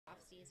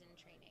off-season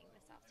training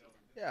this off-season?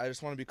 Yeah, I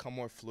just want to become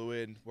more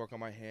fluid, work on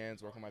my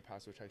hands, work on my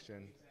pass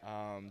protection,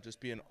 just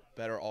be a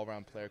better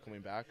all-around player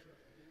coming back.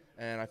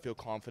 And I feel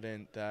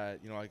confident that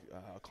I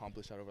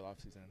accomplished that over the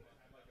offseason.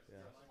 Yeah.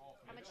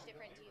 How much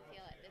different do you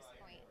feel at this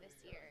point this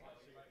year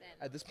than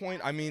At this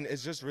point, I last mean, year?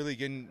 it's just really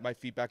getting my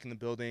feet back in the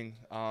building,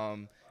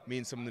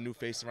 meeting some of the new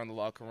faces around the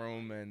locker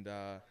room, and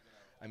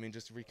I mean,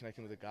 just reconnecting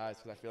with the guys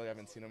because I feel like I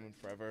haven't seen them in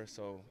forever.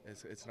 So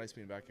it's nice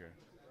being back here.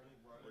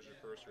 What was your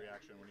first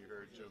reaction when you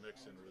heard Joe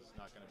Mixon was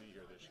not going to be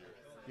here this year?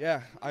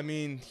 Yeah, I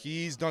mean,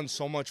 he's done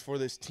so much for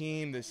this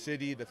team, the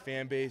city, the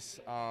fan base.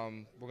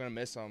 We're gonna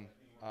miss him.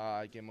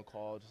 I gave him a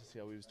call just to see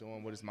how he was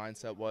doing, what his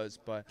mindset was,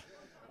 but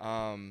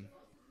um,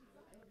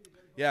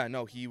 yeah,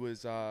 no,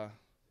 he's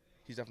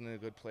definitely in a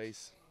good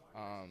place.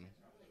 Um,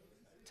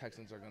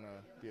 Texans are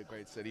gonna be a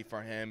great city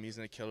for him. He's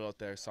gonna kill it out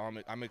there, so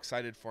I'm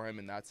excited for him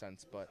in that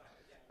sense. But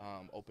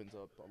opens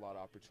up a lot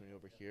of opportunity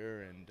over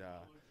here, and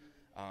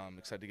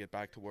excited to get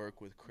back to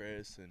work with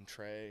Chris and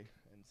Trey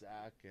and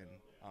Zach,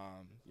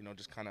 and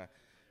just kind of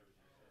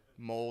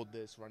mold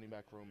this running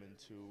back room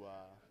into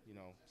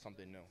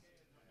something new.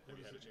 Have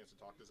you had a chance to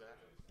talk to Zach?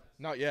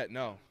 Not yet,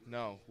 no.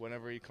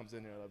 Whenever he comes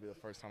in here, that'll be the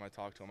first time I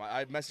talk to him.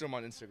 I messaged him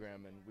on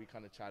Instagram and we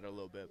kind of chatted a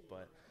little bit,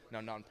 but no,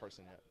 not in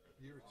person yet.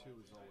 Year two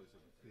is always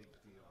a big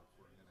deal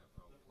for an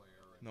NFL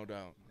player. And No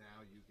doubt.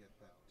 now you get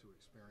that to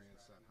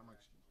experience that. How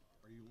much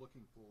are you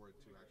looking forward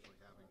to actually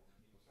having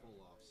a full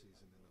off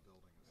season in the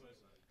building, as they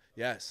say?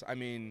 Yes, I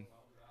mean,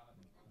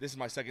 this is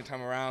my second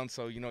time around,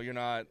 so you're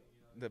not,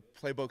 the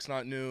playbook's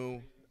not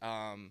new.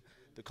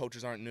 The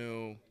coaches aren't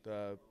new,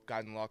 the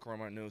guys in the locker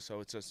room aren't new, so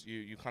it's just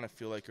you kind of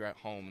feel like you're at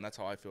home, and that's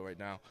how I feel right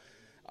now.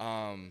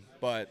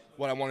 But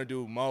what I want to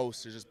do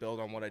most is just build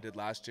on what I did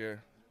last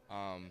year,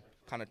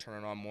 kind of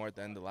turn it on more at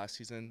the end of last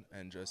season,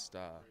 and just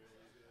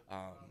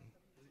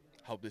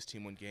help this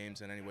team win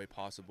games in any way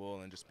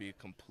possible, and just be a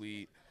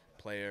complete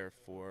player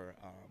for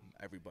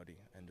everybody,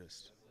 and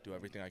just do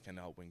everything I can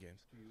to help win games.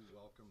 Do you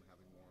welcome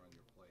having more on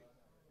your plate?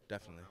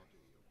 Definitely. How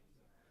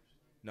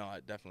do you? No,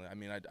 definitely. I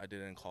mean, I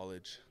did it in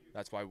college.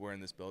 That's why we're in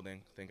this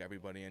building. I think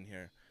everybody in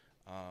here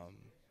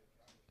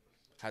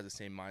has the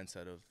same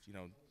mindset of,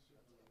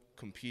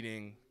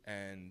 competing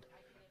and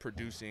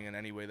producing in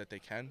any way that they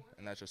can.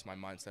 And that's just my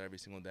mindset every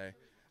single day.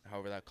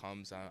 However that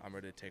comes, I'm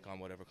ready to take on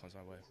whatever comes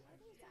my way.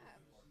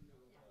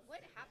 What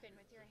happened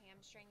with your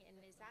hamstring, and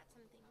is that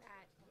something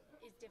that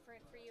is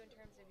different for you in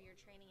terms of your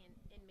training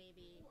and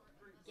maybe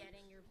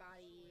getting your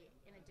body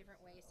in a different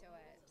way so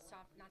a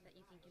soft, not that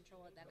you can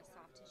control it, that a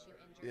soft tissue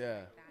injury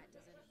Yeah. like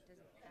that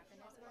doesn't happen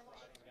as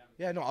much?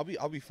 Yeah, no,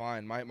 I'll be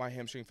fine. My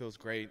hamstring feels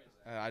great.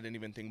 I didn't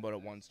even think about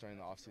it once during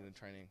the off-season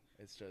training.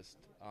 It's just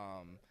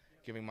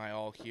giving my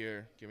all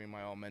here, giving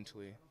my all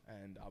mentally,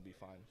 and I'll be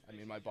fine. I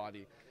mean, my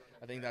body,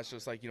 I think that's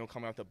just like,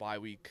 coming off the bye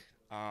week,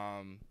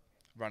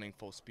 running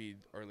full speed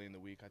early in the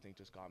week, I think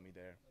just got me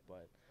there.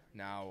 But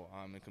now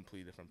I'm in a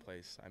completely different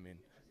place. I mean,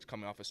 just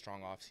coming off a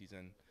strong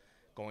off-season,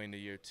 going into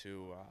year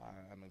two,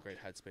 I'm in a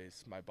great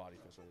headspace. My body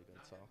feels really good,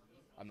 so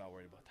I'm not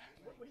worried about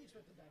that. What do you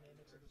expect the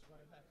dynamics of this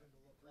running back room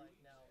to look like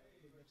now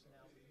with Mixon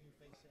out, with new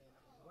face in?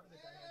 What are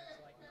the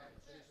dynamics like now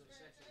with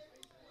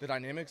Cincy? The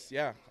dynamics,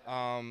 yeah.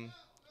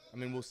 I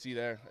mean, we'll see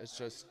there. It's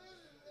just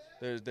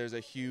there's a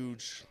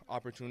huge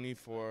opportunity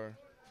for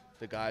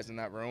the guys in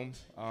that room.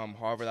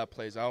 However that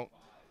plays out,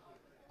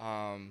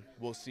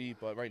 we'll see.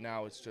 But right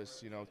now, it's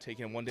just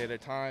taking it one day at a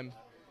time,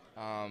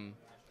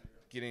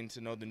 getting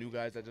to know the new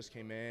guys that just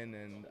came in,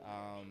 and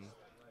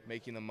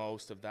making the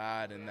most of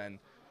that. And then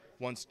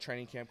once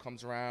training camp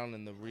comes around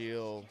and the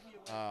real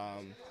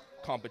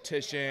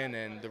competition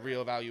and the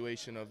real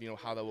evaluation of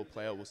how that will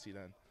play out, we'll see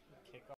then.